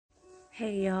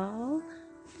Hey y'all,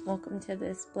 welcome to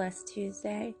this blessed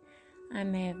Tuesday. I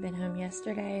may have been home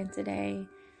yesterday and today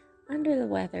under the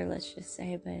weather, let's just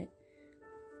say, but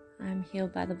I'm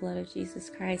healed by the blood of Jesus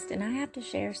Christ, and I have to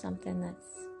share something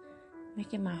that's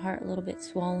making my heart a little bit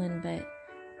swollen, but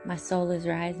my soul is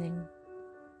rising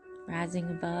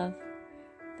above.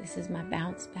 This is my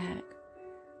bounce back.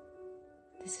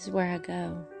 This is where I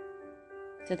go,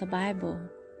 to the Bible,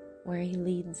 where He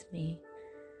leads me,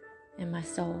 and my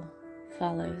soul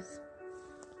follows.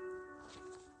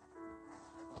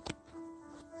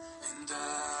 And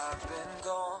I've been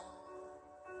gone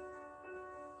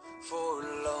for a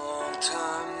long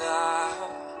time now,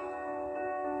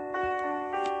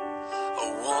 a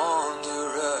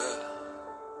wanderer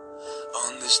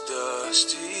on this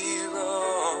dusty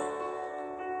road,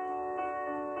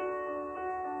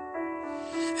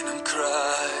 and I'm crying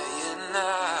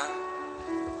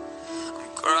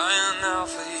out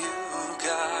for you,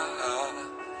 God,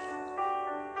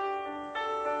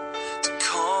 to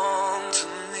come to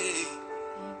me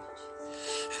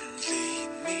and lead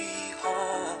me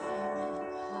home.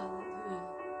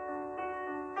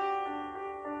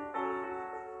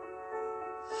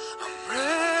 I'm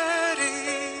ready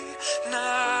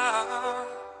now.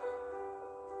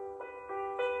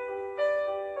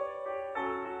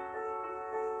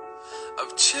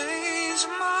 I've changed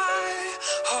my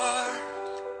heart.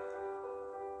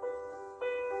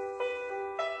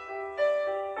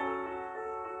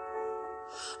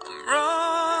 I'm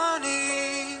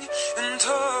running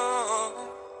into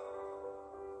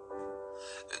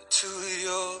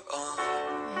your arms.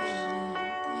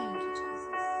 Thank you,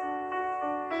 Jesus.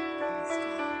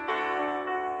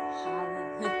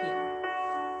 Hallelujah.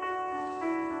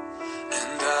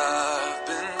 And I've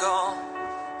been gone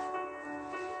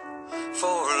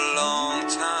for a long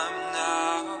time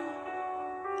now,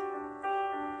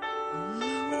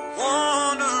 a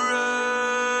wanderer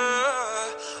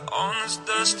on this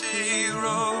dusty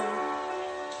road,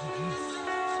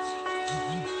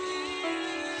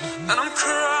 and I'm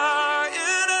crying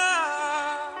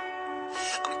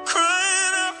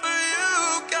out for you,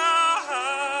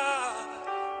 God,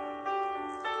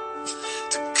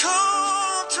 to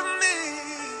come to me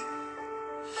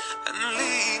and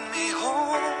lead me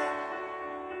home.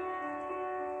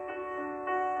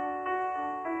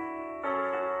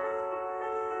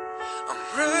 I'm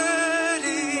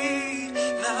ready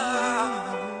now.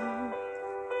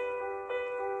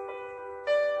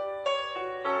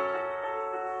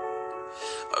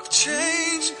 I've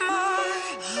changed my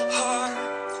heart.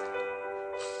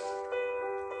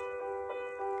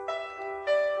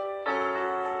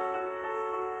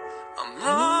 I'm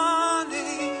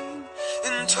running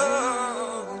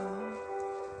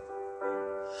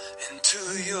into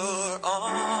your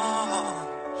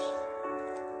arms.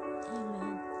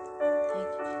 Amen. Thank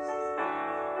you, Jesus.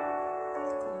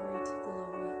 Glory to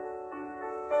glory.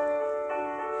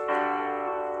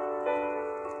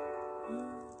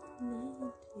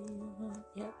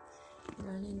 Yep.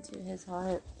 Run into His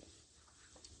heart.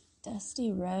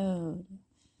 Dusty Road.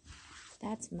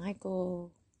 That's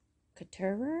Michael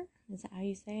Couturer. Is that how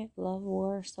you say it? Love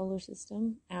War Solar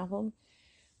System album.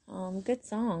 Good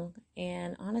song.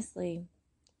 And honestly,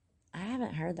 I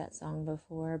haven't heard that song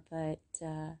before, but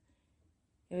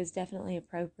it was definitely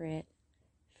appropriate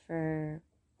for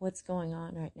what's going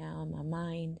on right now in my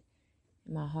mind,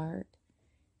 in my heart,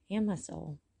 and my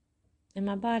soul. And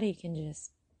my body can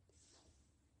just,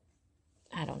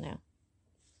 I don't know,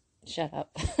 shut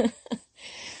up.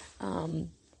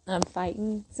 I'm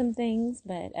fighting some things,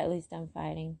 but at least I'm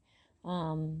fighting.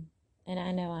 And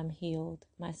I know I'm healed.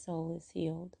 My soul is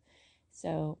healed.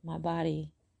 So my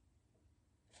body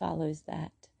follows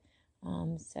that.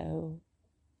 So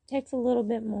it takes a little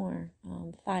bit more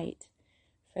fight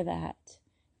for that.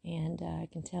 And I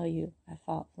can tell you, I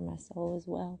fought for my soul as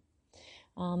well.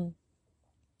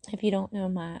 If you don't know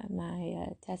my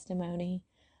testimony,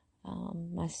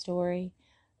 my story,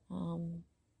 I'm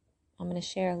going to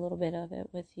share a little bit of it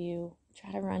with you.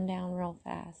 Try to run down real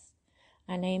fast.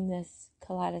 I named this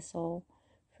Kaleidosol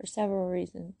for several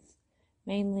reasons,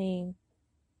 mainly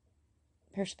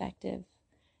perspective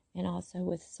and also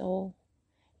with soul.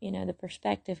 You know, the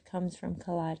perspective comes from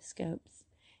kaleidoscopes.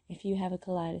 If you have a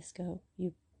kaleidoscope,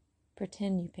 you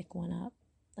pretend you pick one up.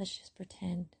 Let's just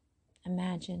pretend,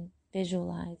 imagine,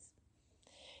 visualize.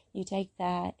 You take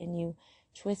that and you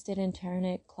twist it and turn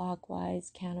it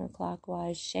clockwise,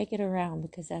 counterclockwise, shake it around,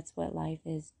 because that's what life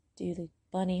is. Do the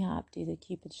bunny hop, do the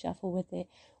Cupid shuffle with it,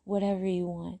 whatever you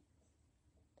want.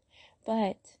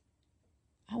 But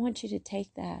I want you to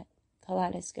take that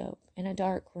kaleidoscope in a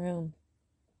dark room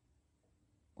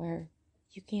where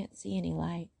you can't see any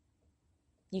light.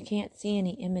 You can't see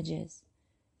any images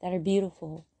that are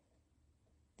beautiful.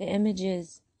 The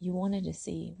images you wanted to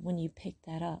see when you picked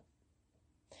that up.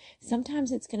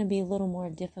 Sometimes it's going to be a little more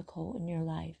difficult in your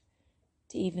life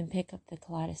to even pick up the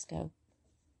kaleidoscope.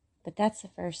 But that's the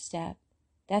first step.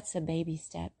 That's a baby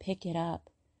step. Pick it up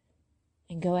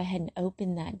and go ahead and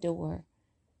open that door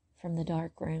from the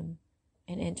dark room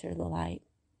and enter the light.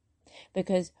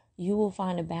 Because you will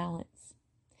find a balance.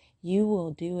 You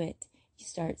will do it. You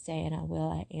start saying, I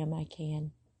will, I am, I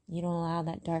can. You don't allow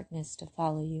that darkness to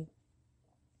follow you.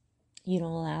 You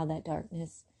don't allow that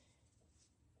darkness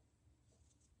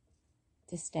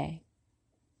to stay.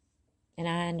 And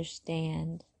I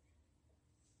understand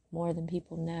more than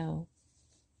people know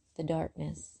the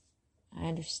darkness. I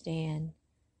understand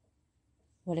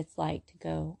what it's like to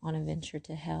go on a venture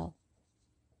to hell.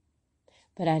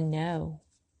 But I know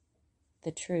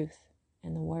the truth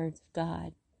and the words of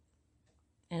God.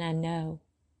 And I know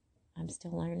I'm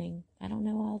still learning. I don't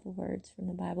know all the words from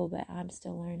the Bible, but I'm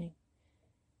still learning.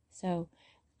 So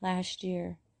last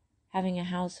year, having a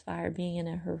house fire, being in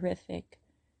a horrific,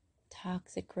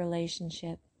 toxic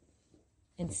relationship,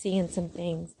 and seeing some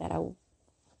things that I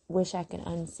wish I could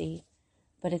unsee,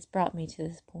 but it's brought me to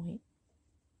this point.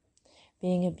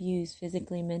 Being abused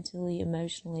physically, mentally,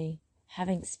 emotionally,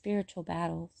 having spiritual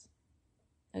battles.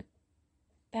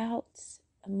 About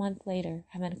a month later,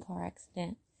 I'm in a car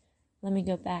accident. Let me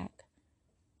go back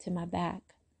to my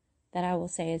back, that I will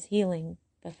say is healing,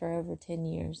 but for over 10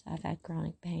 years I've had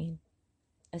chronic pain,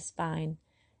 a spine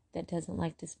that doesn't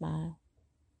like to smile.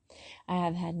 I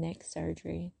have had neck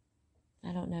surgery.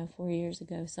 I don't know, 4 years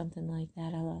ago, something like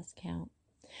that. I lost count.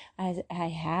 I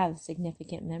have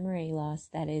significant memory loss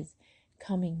that is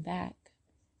coming back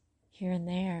here and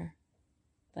there,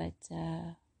 but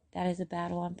that is a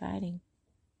battle I'm fighting.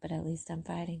 But at least I'm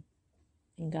fighting,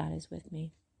 and God is with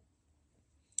me.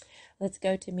 Let's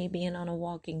go to me being on a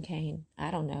walking cane.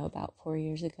 I don't know, about 4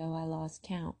 years ago, I lost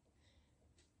count.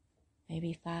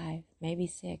 Maybe 5, maybe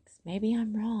 6, maybe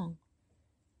I'm wrong.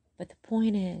 But the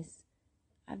point is,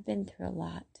 I've been through a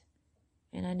lot,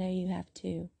 and I know you have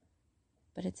too.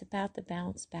 But it's about the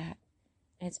bounce back,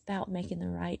 and it's about making the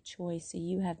right choice so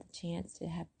you have the chance to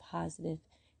have positive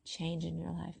change in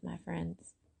your life, my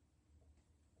friends.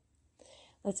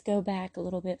 Let's go back a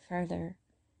little bit further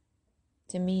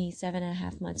to me,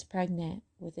 7.5 months pregnant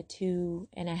with a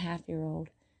 2.5-year-old,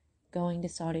 going to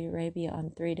Saudi Arabia on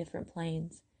 3 different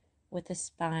planes, with a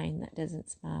spine that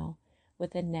doesn't smile,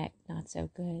 with a neck not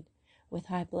so good, with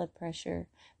high blood pressure.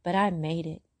 But I made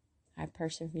it. I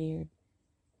persevered.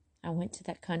 I went to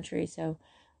that country so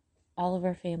all of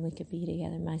our family could be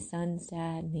together. My son's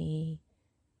dad, me,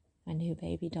 my new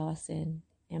baby Dawson,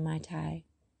 and my Ty.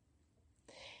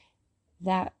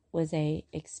 That was a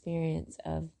experience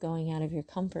of going out of your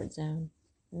comfort zone,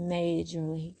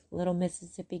 majorly. Little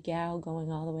Mississippi gal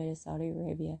going all the way to Saudi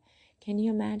Arabia. Can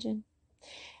you imagine?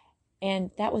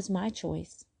 And that was my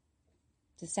choice,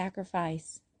 to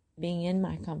sacrifice being in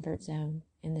my comfort zone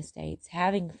in the States,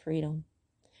 having freedom.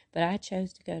 But I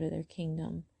chose to go to their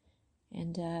kingdom,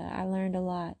 and I learned a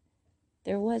lot.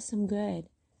 There was some good,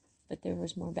 but there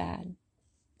was more bad.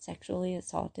 Sexually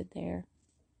assaulted there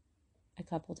a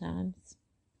couple times.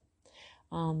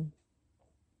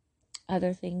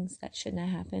 Other things that shouldn't have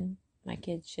happened, my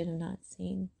kids should have not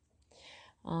seen.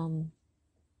 A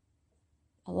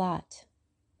lot.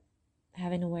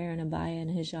 Having to wear an abaya and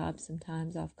a hijab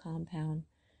sometimes off compound.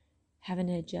 Having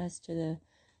to adjust to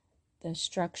the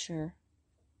structure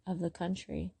of the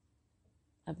country,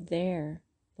 of their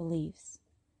beliefs.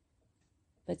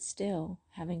 But still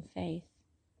having faith,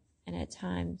 and at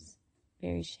times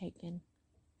very shaken.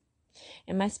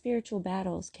 And my spiritual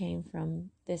battles came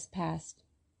from this past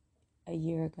a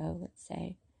year ago, let's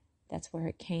say. That's where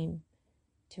it came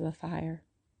to a fire.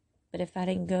 But if I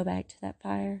didn't go back to that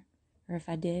fire, or if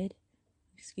I did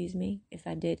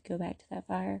go back to that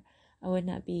fire, I would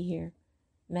not be here,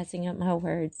 messing up my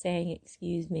words, saying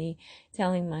excuse me,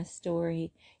 telling my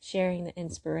story, sharing the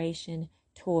inspiration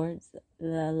towards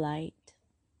the light.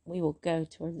 We will go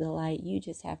towards the light. You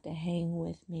just have to hang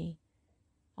with me.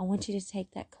 I want you to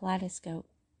take that kaleidoscope,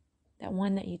 that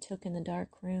one that you took in the dark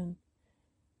room,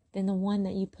 then the one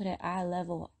that you put at eye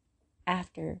level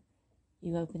after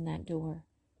you open that door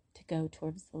to go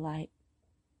towards the light.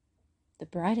 The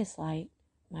brightest light,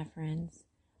 my friends.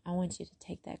 I want you to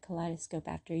take that kaleidoscope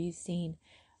after you've seen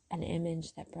an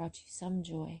image that brought you some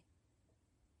joy,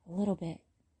 a little bit.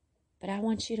 But I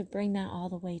want you to bring that all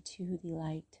the way to the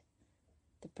light,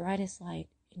 the brightest light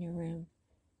in your room,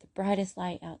 the brightest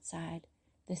light outside,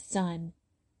 the sun,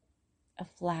 a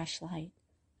flashlight,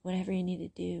 whatever you need to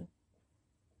do.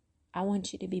 I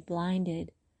want you to be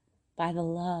blinded by the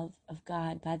love of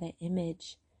God, by the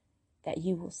image that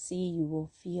you will see, you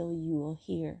will feel, you will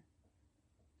hear.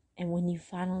 And when you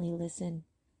finally listen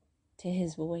to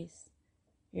his voice,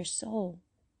 your soul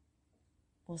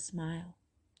will smile,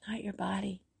 not your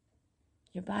body.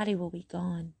 Your body will be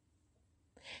gone.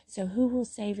 So who will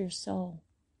save your soul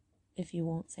if you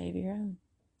won't save your own?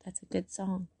 That's a good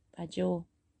song by Jewel.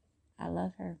 I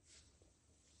love her.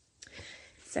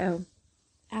 So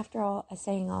after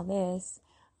saying all this,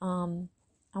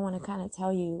 I want to kind of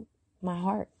tell you my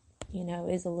heart,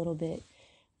 is a little bit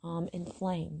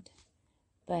inflamed.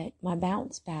 But my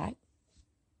bounce back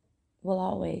will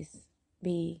always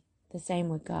be the same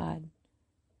with God.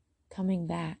 Coming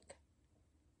back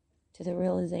to the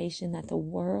realization that the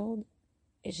world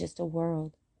is just a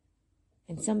world.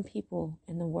 And some people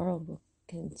in the world will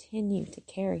continue to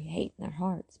carry hate in their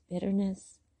hearts,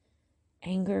 bitterness,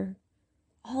 anger,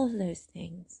 all of those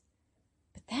things.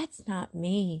 But that's not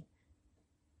me.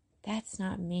 That's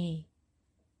not me.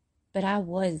 But I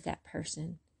was that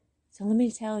person. So let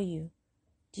me tell you,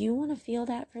 do you want to feel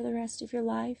that for the rest of your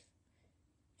life?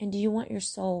 And do you want your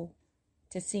soul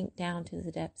to sink down to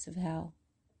the depths of hell?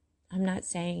 I'm not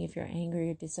saying if you're angry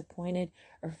or disappointed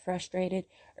or frustrated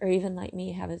or even like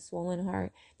me have a swollen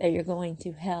heart that you're going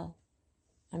to hell.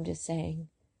 I'm just saying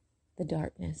the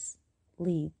darkness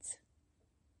leads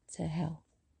to hell.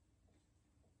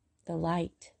 The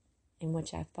light in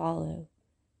which I follow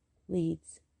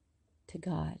leads to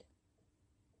God.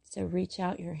 So reach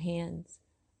out your hands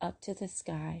up to the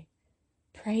sky.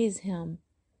 Praise him.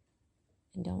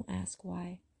 And don't ask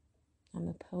why. I'm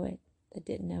a poet that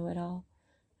didn't know it all.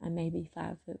 I may be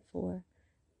 5'4",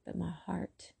 but my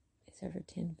heart is over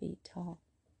 10 feet tall.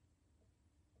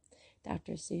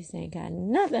 Dr. Seuss ain't got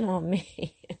nothing on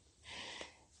me.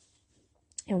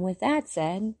 And with that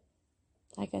said,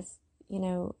 I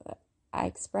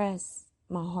express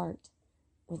my heart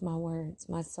with my words,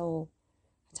 my soul.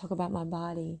 I talk about my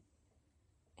body,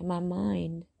 and my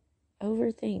mind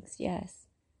overthinks, yes.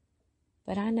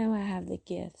 But I know I have the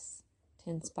gifts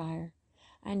to inspire.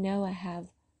 I know I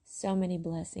have so many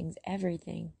blessings,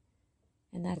 everything.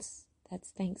 And that's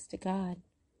thanks to God.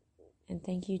 And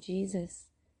thank you, Jesus.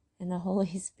 And the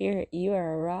Holy Spirit, you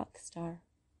are a rock star.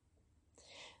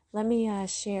 Let me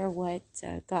share what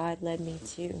God led me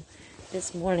to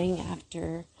this morning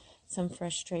after some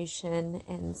frustration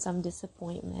and some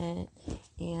disappointment.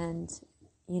 And,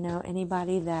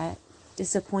 anybody that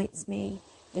disappoints me,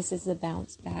 this is the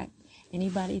bounce back.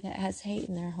 Anybody that has hate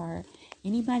in their heart,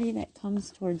 anybody that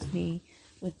comes towards me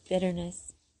with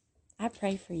bitterness, I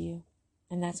pray for you.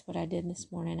 And that's what I did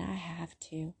this morning. I have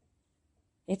to.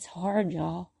 It's hard,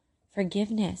 y'all.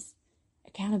 Forgiveness,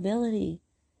 accountability,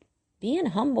 being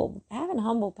humble, having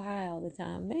humble pie all the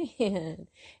time. Man,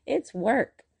 it's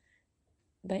work.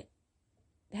 But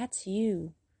that's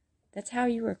you. That's how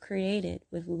you were created,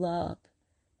 with love.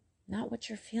 Not what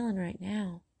you're feeling right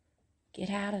now. Get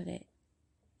out of it.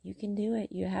 You can do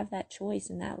it. You have that choice,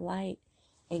 and that light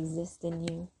exists in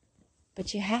you.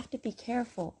 But you have to be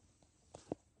careful.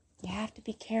 You have to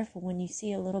be careful when you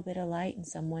see a little bit of light in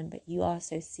someone, but you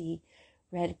also see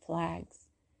red flags,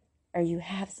 or you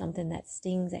have something that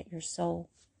stings at your soul.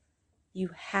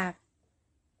 You have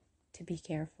to be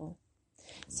careful.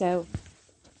 So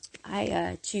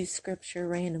I choose scripture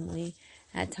randomly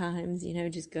at times,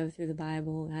 just go through the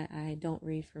Bible. I don't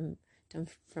read from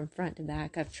front to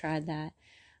back. I've tried that.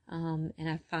 And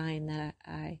I find that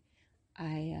I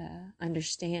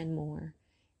understand more,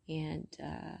 and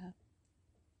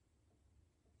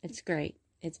it's great.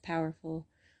 It's powerful.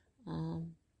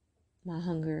 My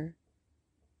hunger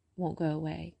won't go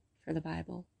away for the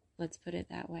Bible. Let's put it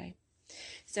that way.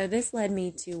 So this led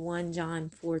me to 1 John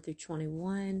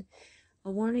 4-21, a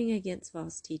warning against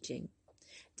false teaching.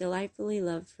 Delightfully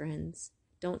loved friends,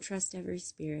 don't trust every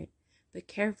spirit, but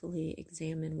carefully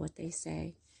examine what they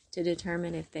say to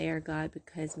determine if they are God,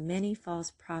 because many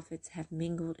false prophets have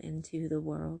mingled into the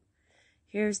world.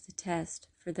 Here's the test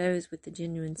for those with the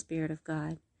genuine Spirit of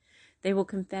God. They will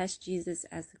confess Jesus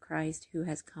as the Christ who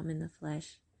has come in the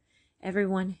flesh.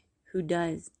 Everyone who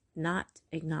does not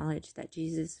acknowledge that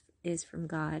Jesus is from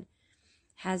God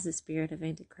has the spirit of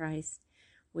Antichrist,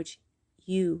 which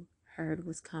you heard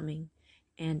was coming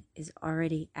and is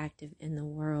already active in the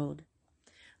world.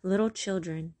 Little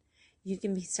children, you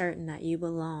can be certain that you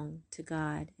belong to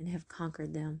God and have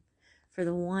conquered them, for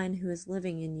the one who is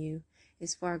living in you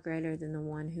is far greater than the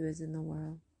one who is in the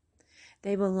world.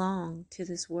 They belong to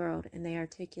this world, and they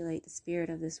articulate the spirit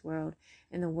of this world,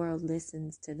 and the world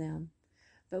listens to them.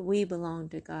 But we belong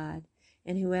to God,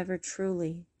 and whoever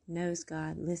truly knows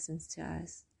God listens to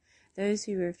us. Those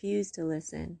who refuse to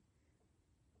listen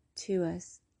to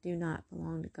us do not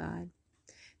belong to God.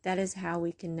 That is how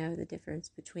we can know the difference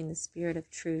between the spirit of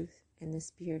truth and the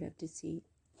spirit of deceit.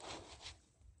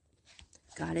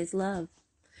 God is love.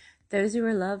 Those who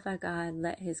are loved by God,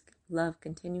 let his love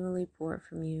continually pour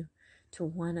from you to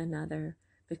one another,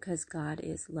 because God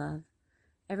is love.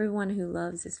 Everyone who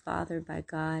loves is fathered by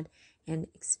God and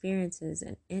experiences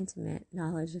an intimate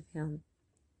knowledge of him.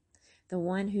 The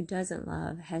one who doesn't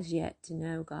love has yet to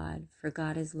know God, for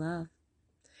God is love.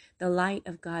 The light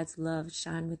of God's love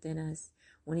shined within us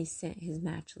when he sent his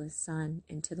matchless Son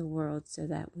into the world so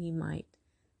that we might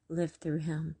live through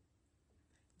him.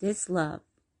 This love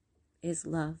is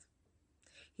love.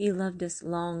 He loved us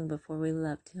long before we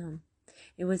loved him.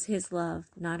 It was his love,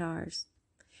 not ours.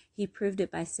 He proved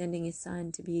it by sending his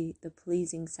Son to be the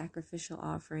pleasing sacrificial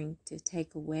offering to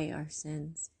take away our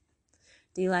sins.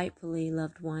 Delightfully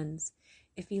loved ones,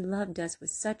 if he loved us with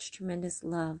such tremendous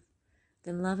love,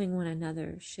 then loving one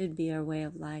another should be our way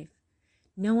of life.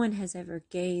 No one has ever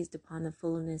gazed upon the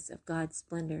fullness of God's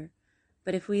splendor,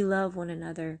 but if we love one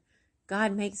another,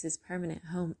 God makes his permanent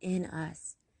home in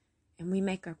us, and we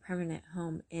make our permanent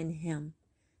home in him.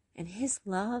 And his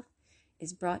love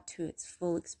is brought to its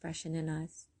full expression in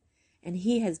us, and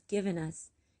he has given us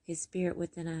his Spirit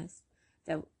within us,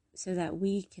 so that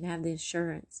we can have the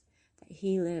assurance that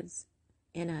he lives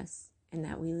in us and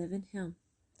that we live in him.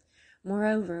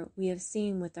 Moreover, we have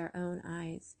seen with our own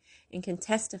eyes and can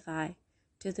testify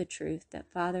to the truth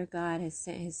that Father God has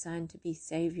sent his Son to be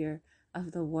Savior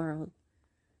of the world.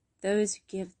 Those who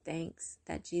give thanks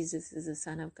that Jesus is the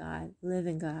Son of God live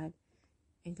in God,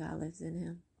 and God lives in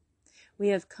him. We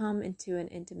have come into an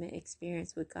intimate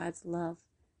experience with God's love,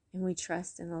 and we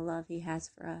trust in the love he has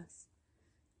for us.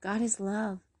 God is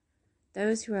love.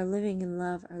 Those who are living in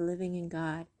love are living in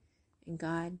God, and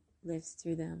God lives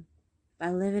through them. By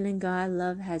living in God,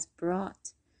 love has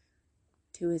brought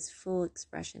to its full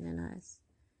expression in us,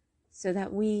 so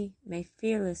that we may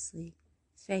fearlessly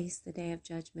face the day of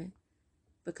judgment.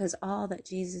 Because all that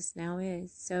Jesus now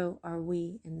is, so are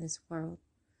we in this world.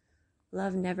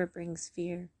 Love never brings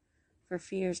fear, for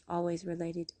fear is always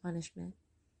related to punishment.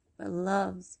 But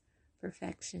love's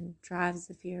perfection drives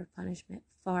the fear of punishment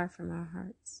far from our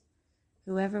hearts.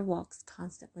 Whoever walks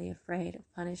constantly afraid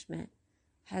of punishment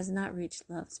has not reached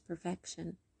love's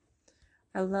perfection.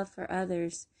 Our love for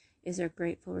others is our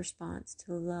grateful response to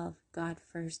the love God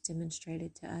first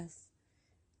demonstrated to us.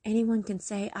 Anyone can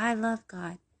say, I love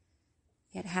God,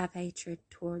 yet have hatred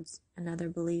towards another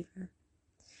believer.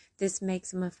 This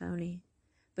makes him a phony,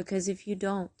 because if you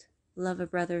don't love a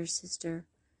brother or sister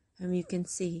whom you can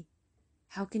see,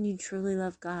 how can you truly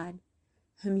love God,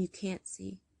 whom you can't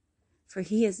see? For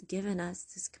he has given us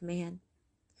this command: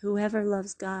 whoever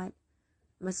loves God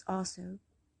must also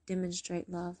demonstrate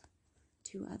love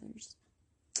to others.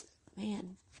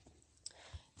 Man,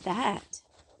 that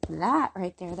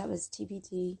right there, that was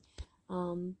TBT.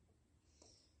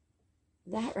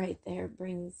 That right there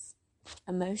brings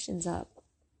emotions up.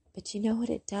 But you know what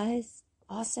it does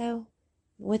also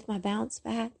with my bounce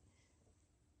back?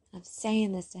 I'm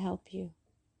saying this to help you.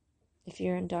 If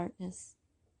you're in darkness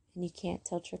and you can't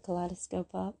tilt your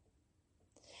kaleidoscope up,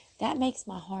 that makes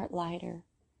my heart lighter.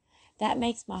 That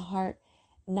makes my heart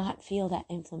not feel that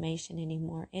inflammation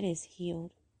anymore. It is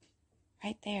healed.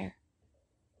 Right there.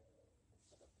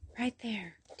 Right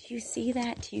there. Do you see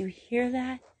that? Do you hear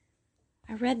that?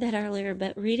 I read that earlier,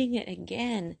 but reading it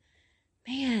again,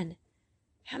 man,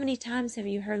 how many times have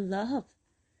you heard love?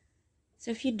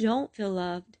 So if you don't feel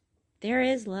loved, there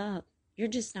is love. You're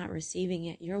just not receiving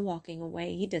it. You're walking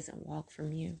away. He doesn't walk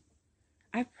from you.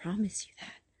 I promise you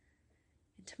that.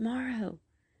 And tomorrow,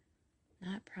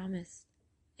 not promised.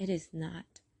 It is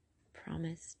not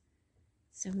promised.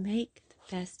 So make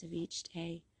the best of each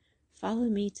day. Follow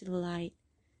me to the light.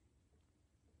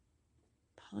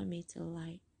 Follow me to the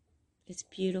light. It's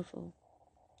beautiful.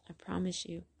 I promise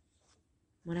you.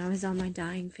 When I was on my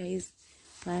dying phase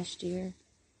last year,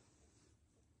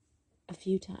 a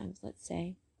few times, let's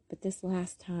say, but this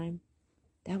last time,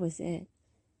 that was it.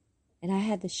 And I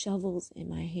had the shovels in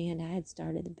my hand. I had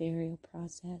started the burial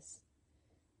process.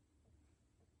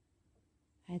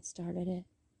 I had started it.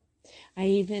 I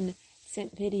even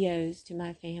sent videos to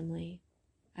my family.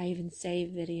 I even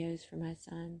saved videos for my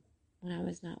son when I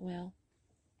was not well.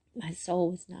 My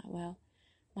soul was not well.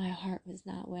 My heart was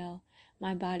not well.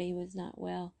 My body was not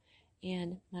well.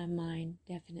 And my mind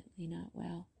definitely not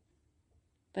well.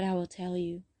 But I will tell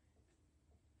you,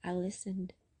 I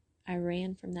listened. I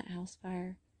ran from that house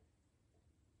fire.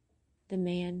 The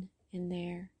man in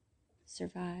there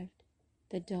survived.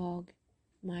 The dog,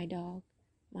 my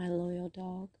loyal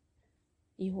dog,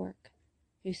 York,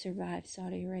 who survived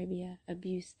Saudi Arabia,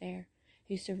 abuse there,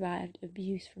 who survived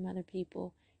abuse from other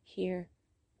people here,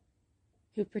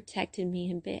 who protected me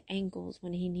and bit ankles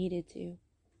when he needed to,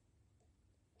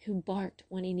 who barked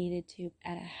when he needed to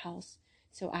at a house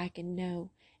so I could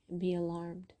know and be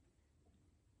alarmed,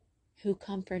 who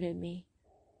comforted me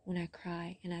when I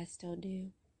cry, and I still do.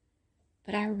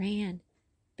 But I ran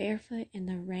barefoot in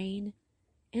the rain,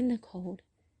 in the cold,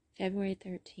 February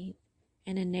 13th,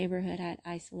 in a neighborhood I'd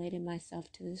isolated myself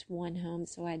to this one home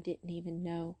so I didn't even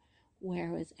know where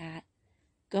I was at,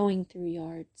 going through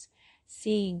yards,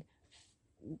 seeing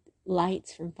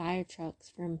lights from fire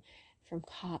trucks, from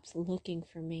cops looking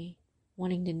for me,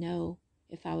 wanting to know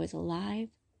if I was alive,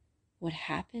 what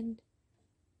happened,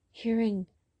 hearing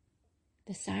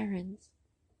the sirens,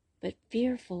 but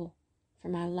fearful for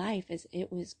my life as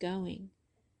it was going,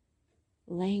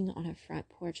 laying on a front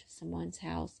porch of someone's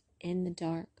house in the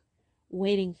dark,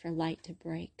 waiting for light to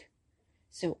break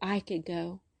so I could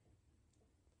go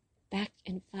back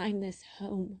and find this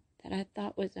home that I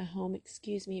thought was a home.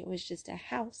 Excuse me, it was just a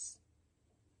house.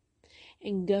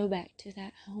 And go back to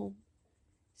that home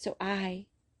so I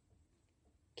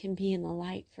can be in the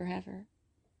light forever.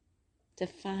 To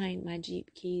find my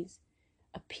Jeep keys,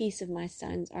 a piece of my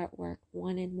son's artwork,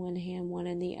 one in one hand, one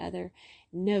in the other,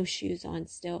 no shoes on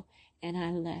still, and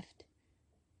I left.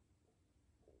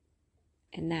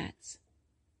 And that's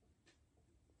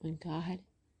when God,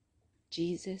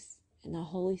 Jesus, and the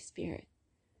Holy Spirit,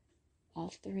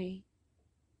 all three,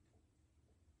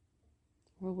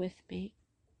 were with me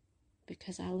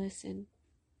because I listened.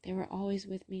 They were always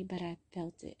with me, but I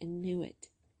felt it and knew it.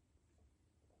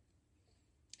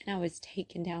 And I was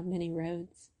taken down many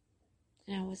roads,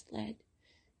 and I was led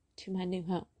to my new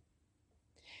home.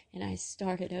 And I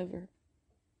started over.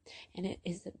 And it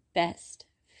is the best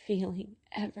feeling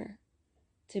ever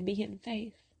to be in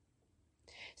faith.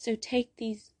 So take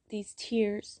these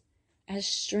tears as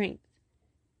strength,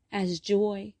 as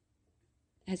joy,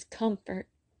 as comfort,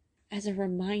 as a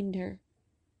reminder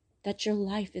that your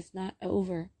life is not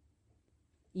over.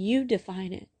 You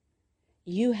define it.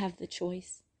 You have the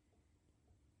choice.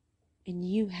 And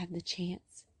you have the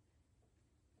chance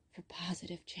for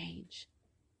positive change.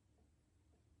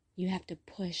 You have to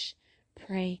push,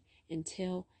 pray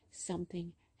until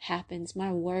something happens.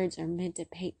 My words are meant to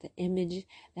paint the image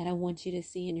that I want you to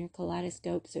see in your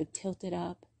kaleidoscope. So tilt it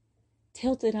up.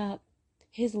 Tilt it up.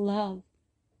 His love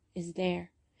is there.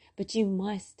 But you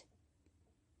must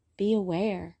be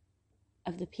aware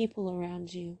of the people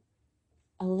around you.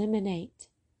 Eliminate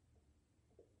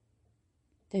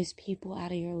those people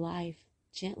out of your life.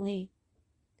 Gently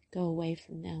go away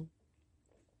from them.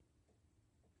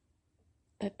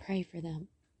 But pray for them.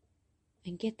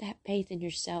 And get that faith in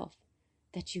yourself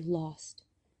that you lost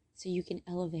so you can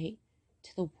elevate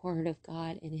to the Word of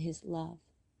God and His love.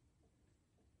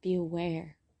 Be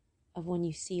aware of when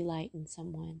you see light in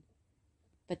someone,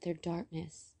 but their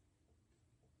darkness,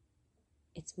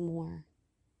 it's more.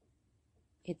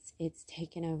 It's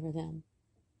taken over them.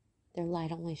 Their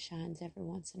light only shines every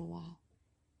once in a while.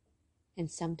 And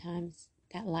sometimes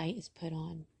that light is put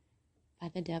on by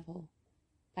the devil,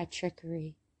 by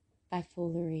trickery, by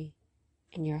foolery,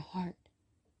 and your heart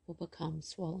will become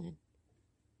swollen.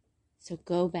 So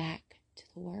go back to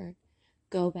the Word.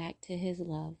 Go back to His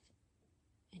love,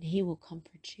 and He will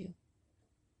comfort you.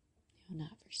 He will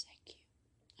not forsake you.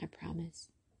 I promise.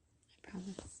 I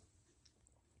promise.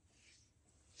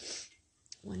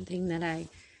 One thing that I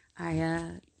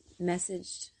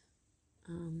messaged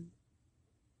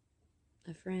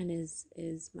a friend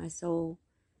is my soul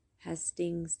has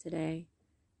stings today,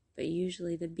 but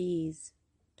usually the bees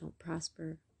don't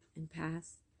prosper and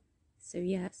pass. So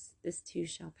yes, this too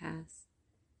shall pass,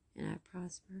 and I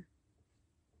prosper.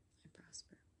 I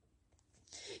prosper.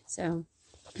 So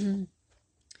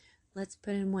let's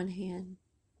put in one hand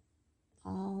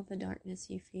all the darkness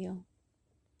you feel,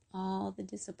 all the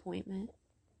disappointment,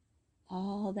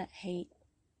 all that hate,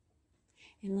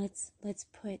 and let's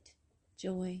put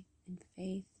joy and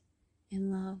faith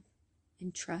and love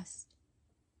and trust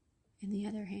in the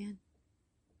other hand.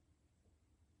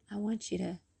 I want you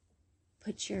to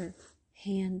put your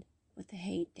hand with the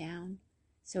hate down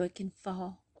so it can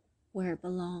fall where it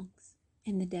belongs,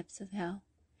 in the depths of hell.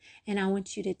 And I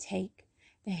want you to take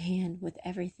the hand with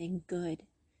everything good,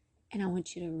 and I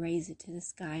want you to raise it to the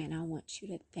sky, and I want you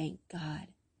to thank God.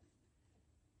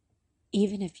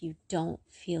 Even if you don't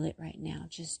feel it right now,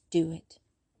 just do it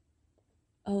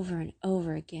over and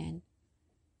over again.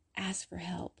 Ask for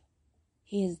help.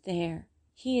 He is there.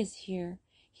 He is here.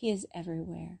 He is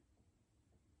everywhere.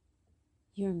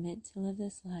 You're meant to live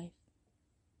this life.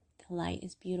 The light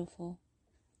is beautiful.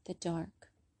 The dark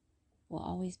will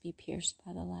always be pierced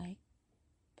by the light.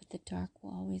 but the dark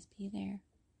will always be there.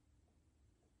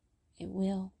 It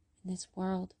will in this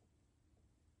world.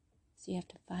 So you have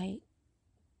to fight.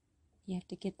 You have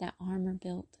to get that armor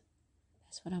built.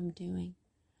 That's what I'm doing.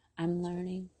 I'm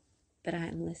learning, but I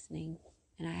am listening.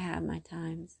 And I have my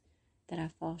times that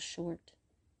I fall short,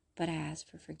 but I ask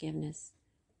for forgiveness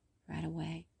right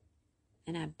away.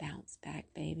 And I bounce back,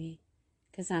 baby,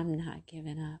 because I'm not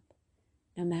giving up.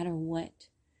 No matter what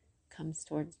comes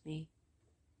towards me,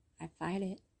 I fight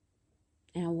it,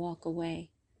 and I walk away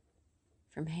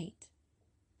from hate.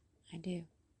 I do.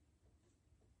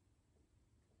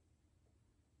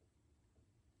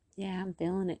 Yeah, I'm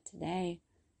feeling it today.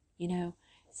 You know,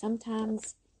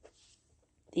 sometimes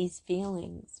these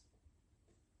feelings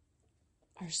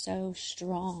are so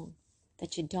strong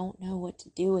that you don't know what to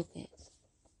do with it.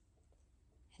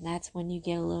 And that's when you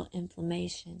get a little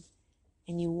inflammation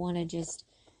and you want to just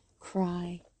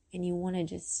cry and you want to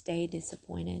just stay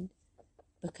disappointed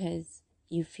because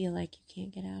you feel like you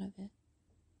can't get out of it.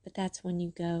 But that's when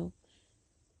you go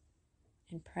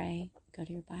and pray, go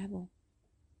to your Bible,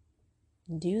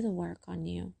 and do the work on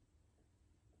you.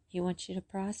 He wants you to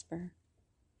prosper.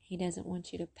 He doesn't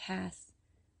want you to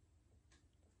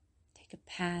take a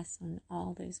pass on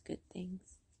all those good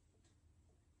things.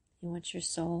 He wants your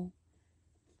soul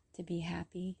to be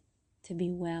happy, to be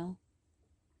well.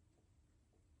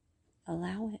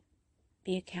 Allow it.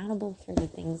 Be accountable for the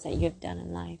things that you have done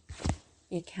in life.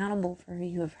 Be accountable for who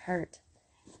you have hurt.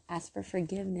 Ask for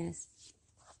forgiveness.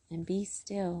 And be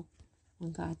still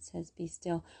when God says be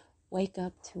still. Wake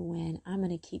up to when I'm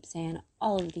going to keep saying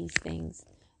all of these things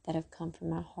that have come from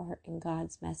my heart and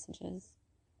God's messages.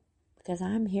 Because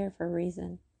I'm here for a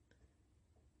reason.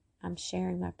 I'm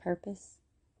sharing my purpose.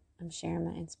 I'm sharing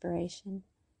my inspiration.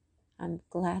 I'm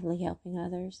gladly helping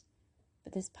others.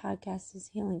 But this podcast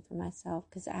is healing for myself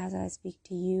because as I speak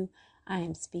to you, I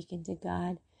am speaking to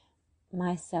God,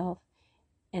 myself,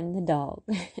 and the dog,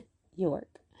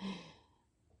 York.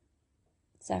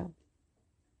 So,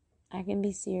 I can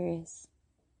be serious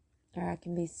or I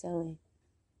can be silly.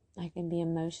 I can be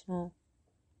emotional.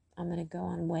 I'm going to go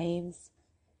on waves.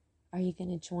 Are you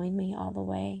going to join me all the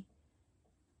way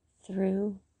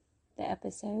through the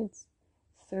episodes,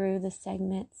 through the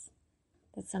segments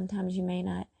that sometimes you may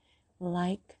not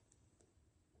like,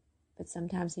 but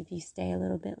sometimes if you stay a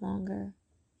little bit longer,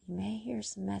 you may hear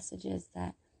some messages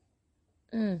that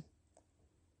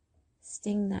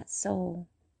sting that soul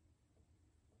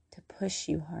to push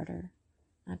you harder,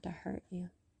 not to hurt you,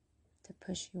 to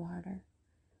push you harder.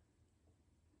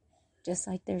 Just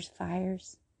like there's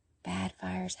fires, bad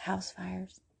fires, house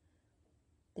fires,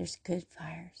 there's good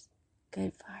fires,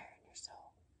 good fire in your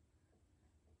soul.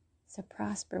 So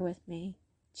prosper with me.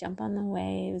 Jump on the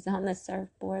waves, on the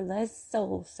surfboard. Let's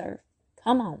soul surf.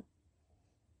 Come on.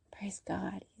 Praise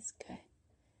God. He's good.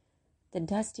 The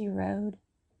dusty road,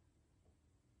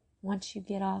 once you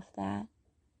get off that,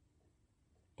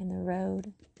 and the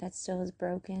road that still is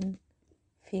broken,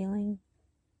 feeling,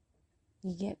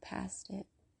 you get past it.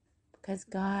 Because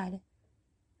God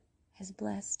has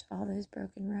blessed all those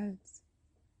broken roads.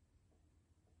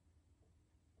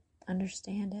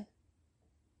 Understand it.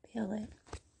 Feel it.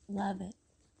 Love it.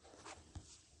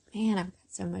 Man, I've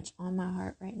got so much on my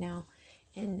heart right now.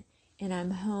 And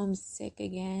I'm homesick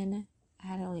again.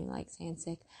 I don't even like saying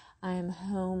sick. I am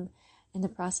home in the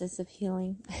process of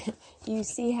healing. You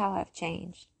see how I've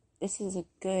changed. This is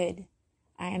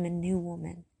I am a new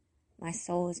woman. My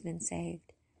soul has been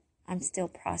saved. I'm still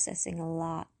processing a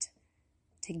lot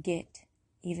to get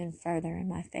even further in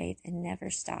my faith and never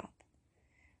stop.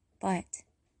 But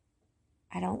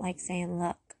I don't like saying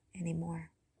luck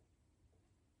anymore.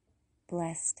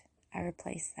 Blessed, I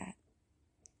replace that.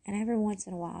 And every once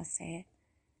in a while I say it.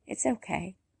 It's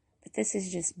okay, but this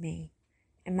is just me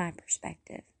and my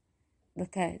perspective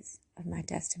because of my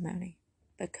testimony,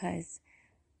 because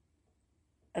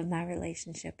of my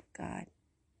relationship with God.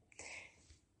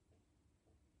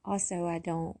 Also, I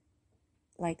don't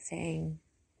like saying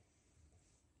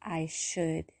I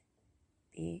shouldn't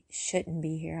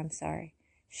be here.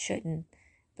 Shouldn't,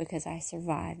 because I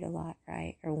survived a lot,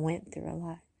 right? Or went through a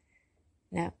lot.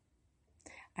 No,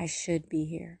 I should be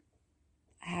here.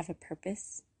 I have a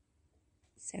purpose.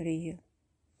 So do you.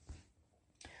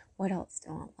 What else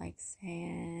do I like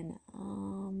saying?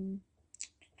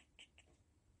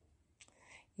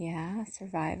 Yeah,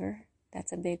 survivor.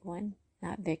 That's a big one.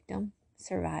 Not victim,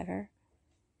 survivor.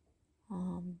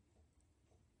 And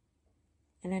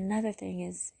another thing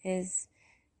is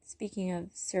speaking of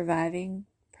surviving,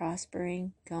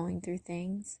 prospering, going through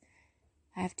things.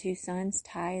 I have 2 sons.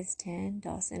 Ty is 10.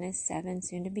 Dawson is 7,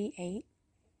 soon to be 8.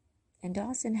 And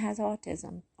Dawson has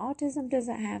autism. Autism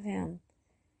doesn't have him.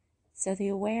 So the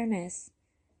awareness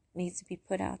needs to be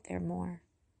put out there more,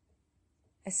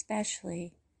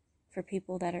 especially for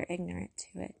people that are ignorant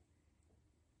to it,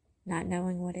 not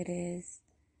knowing what it is,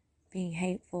 being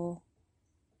hateful,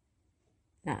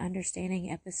 not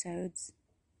understanding episodes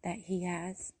that he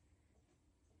has.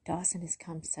 Dawson has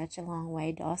come such a long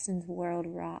way. Dawson's world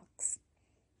rocks,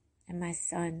 and my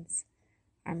sons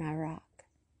are my rock,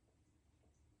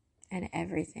 and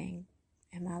everything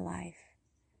in my life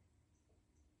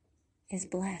is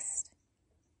blessed.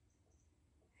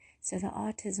 So the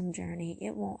autism journey,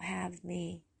 it won't have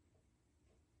me.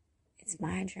 It's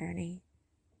my journey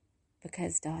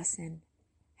because Dawson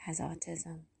has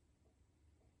autism.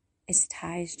 It's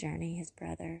Ty's journey, his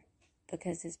brother,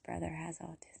 because his brother has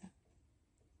autism.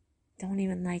 Don't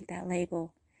even like that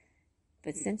label.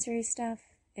 But sensory stuff,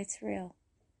 it's real.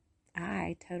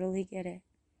 I totally get it.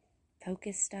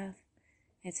 Focus stuff,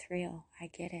 it's real. I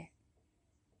get it.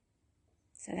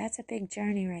 So that's a big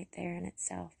journey right there in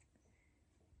itself.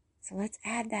 So let's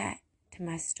add that to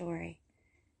my story.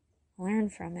 Learn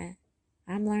from it.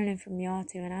 I'm learning from y'all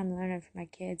too, and I'm learning from my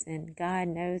kids, and God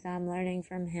knows I'm learning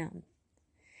from him.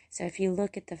 So if you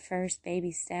look at the first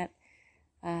baby step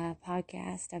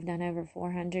podcast, I've done over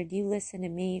 400. You listen to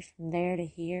me from there to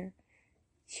here.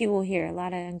 You will hear a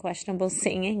lot of unquestionable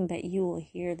singing, but you will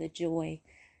hear the joy,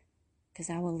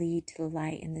 because I will lead to the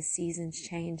light, and the seasons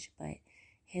change, but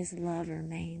his love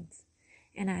remains.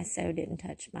 And I so didn't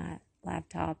touch my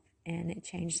laptop, and it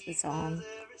changed the song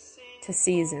to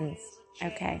Seasons.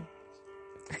 Okay.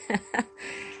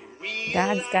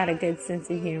 God's got a good sense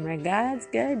of humor. God's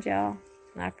good, y'all.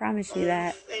 I promise you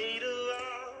that.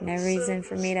 No reason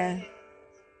for me to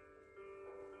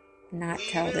not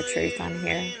tell the truth on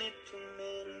here.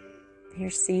 Your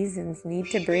seasons need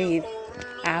to breathe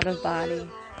out of body.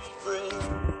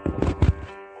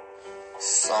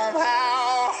 Somehow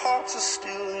our hearts are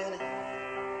still in it,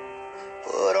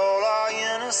 but all our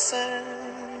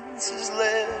innocence is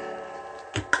left.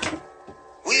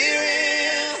 We're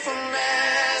in for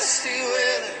nasty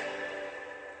weather,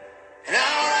 and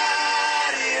I'll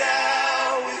ride it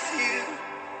out with you.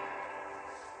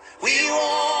 We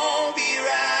won't be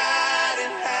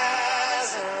riding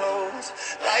highs and lows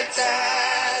like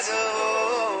tides of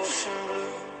ocean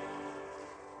blue.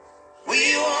 We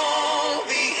won't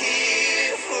be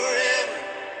here forever,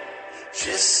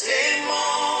 just a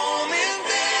moment,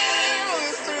 then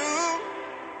we're through.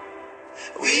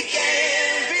 We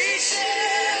can't be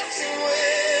shifting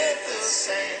with the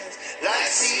sands like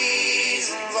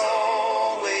seasons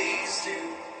always do.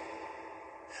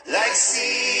 Like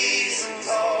seasons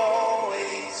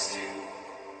always do.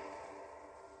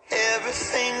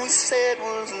 Everything we said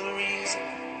was a reason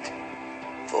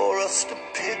for us to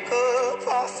pick up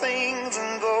our things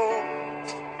and go.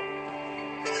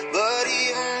 But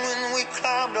even when we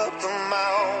climbed up the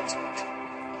mountain,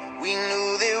 we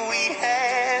knew that we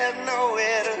had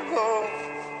nowhere to go.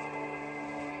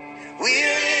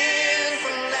 We're in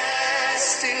for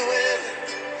nasty weather,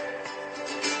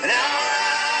 and I'll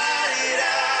ride it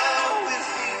out with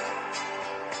you.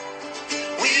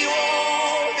 We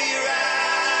won't be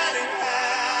riding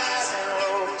highs and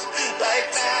lows like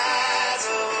tides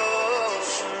of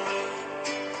ocean blue.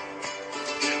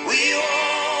 We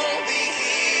won't be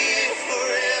here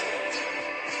forever,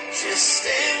 just a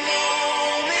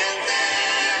moment,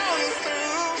 then we're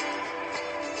through.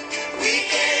 We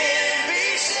can't be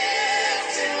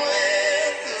shifting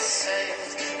with the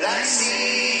sands like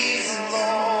seasons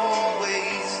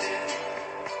always do.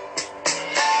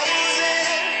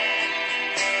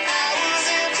 I was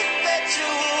in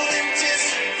perpetual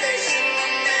anticipation. I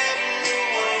never knew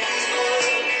what we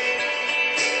were.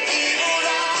 Evil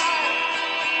eye,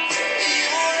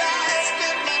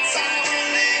 spent my time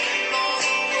living on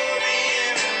the worry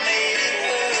and it made it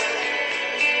hurt.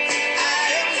 I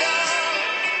am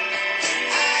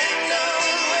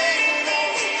done waiting on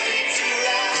the creek to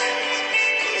rise,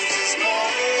 'cause there's more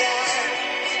to life,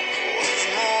 there's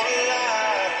more to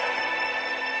life,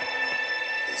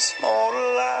 there's more to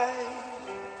life.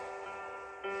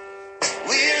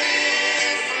 We're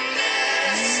in for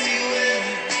nasty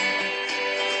weather,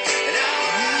 and I'll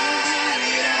ride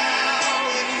it out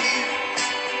with you.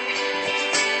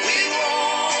 We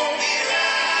won't be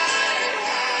riding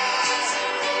highs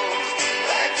and lows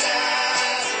like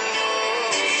tides of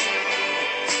ocean.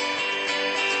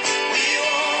 We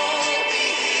won't be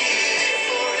here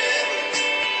forever,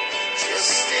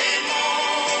 just a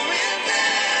moment,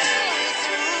 then we're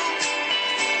through.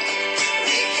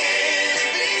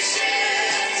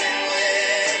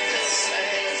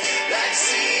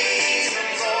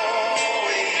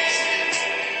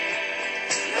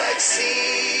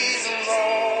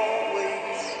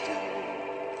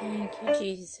 Thank you,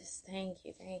 Jesus. Thank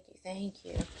you, thank you, thank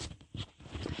you.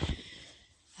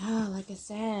 Oh, like I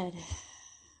said,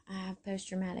 I have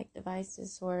post-traumatic device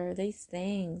disorder. These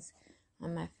things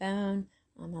on my phone,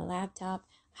 on my laptop.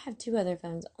 I have 2 other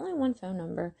phones, only 1 phone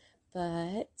number,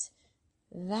 but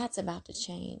that's about to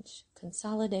change.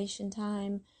 Consolidation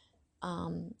time,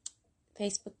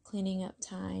 Facebook cleaning up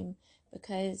time,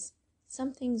 because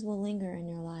some things will linger in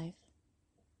your life.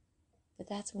 But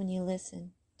that's when you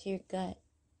listen to your gut,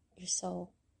 your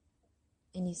soul,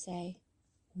 and you say,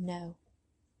 no,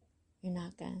 you're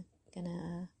not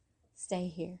gonna stay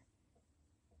here.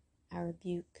 I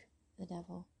rebuke the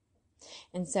devil.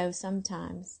 And so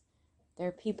sometimes there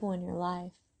are people in your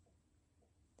life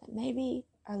that maybe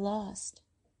are lost.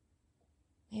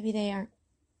 Maybe they aren't,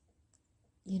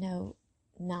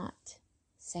 not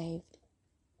saved.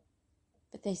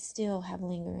 But they still have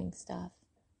lingering stuff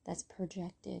that's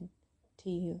projected to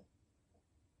you.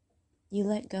 You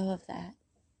let go of that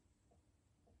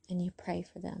and you pray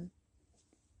for them.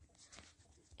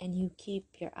 And you keep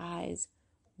your eyes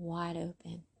wide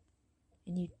open.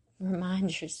 And you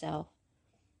remind yourself,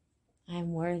 I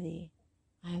am worthy.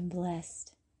 I am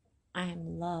blessed. I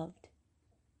am loved.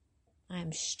 I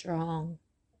am strong.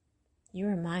 You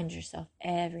remind yourself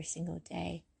every single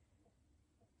day.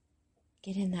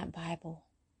 Get in that Bible.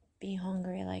 Be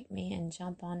hungry like me and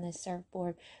jump on this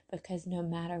surfboard, because no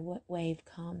matter what wave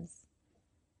comes,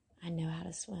 I know how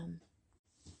to swim.